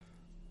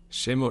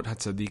Shemot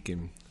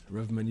Hatzaddikim,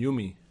 Rav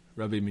Manyumi,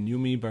 Rabbi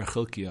Manyumi bar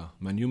Chilkiah,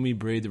 Manyumi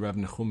braid Rav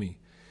Nachumi,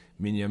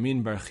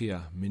 Minyamin bar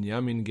Chia,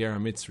 Minyamin ger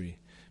Mitzri,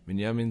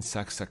 Minyamin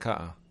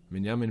Saksaka'a,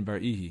 Minyamin bar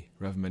Ihi,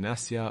 Rav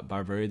Manasseh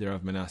bar braid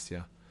Rav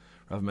Manasseh,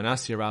 Rav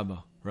Manasseh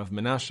Rabbah, Rav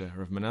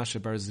Menashe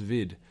bar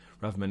Zvid,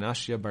 Rav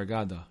Menashe bar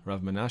Gada,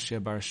 Rav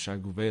Menashe bar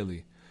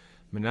Shaguveli,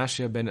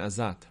 Menashe ben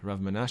Azat, Rav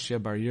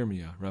Menashe bar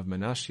Yirmiyah, Rav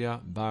Menashe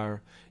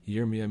bar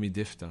Yirmiyah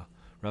midifta,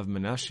 Rav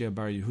Menashe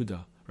bar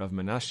Yehuda, Rav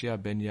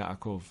Menashe ben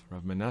Yaakov,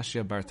 Rav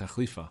Menashe bar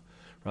Tachlifa,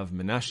 Rav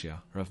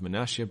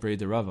Menashe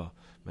braid Rava,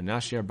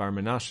 Menashe bar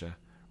Menashe,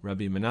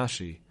 Rabbi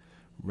Menashe,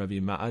 Rabbi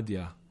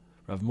Ma'adia,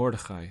 Rav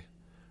Mordechai,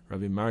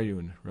 Rabbi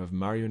Maryun, Rav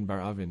Maryun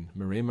bar Avin,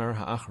 Merimar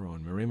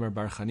Ha'achron, Merimar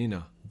bar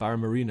Chanina, bar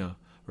Marina,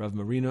 Rav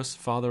Marinus,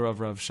 father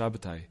of Rav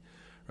Shabbatai,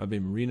 Rabbi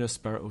Marinus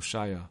bar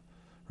Oshaya,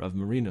 Rav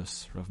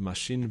Marinus, Rav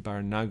Mashin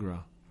bar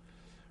Nagra,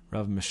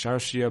 Rav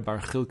Mesharshia bar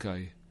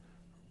Chilkai,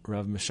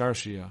 Rav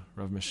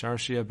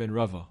Mesharshia ben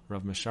Rava,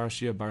 Rav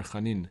Mesharshia bar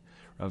Chanin,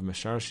 Rav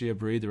Mesharshia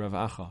braid Rav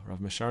Acha, Rav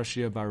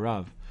Mesharshia bar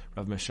Rav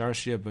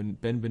Mesharshia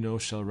ben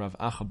Beno shel Rav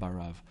Acha bar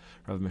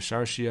Rav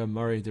Mesharshia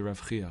mari de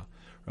Rav Chia,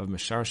 Rav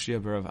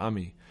Mesharshia bar Rav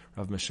Ami,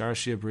 Rav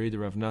Mesharshia braid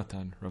Rav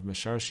Natan, Rav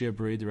Mesharshia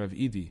braid Rav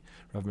Idi,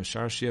 Rav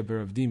Mesharshia bar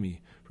Rav Dimi,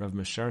 Rav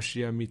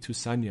Mesharshia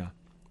mitusanya,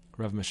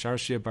 Rav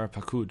Mesharshia bar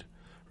Pakud,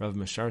 Rav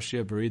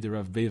Mesharshia braid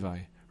Rav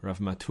Bevai, Rav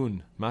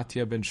Matun,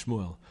 Matya ben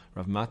Shmuel,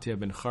 Rav Matya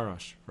ben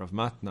Charash, Rav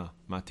Matna,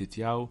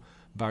 Matityahu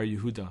bar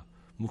Yehuda,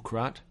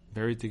 Mukrat,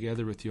 buried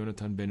together with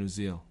Yonatan ben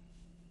Uziel.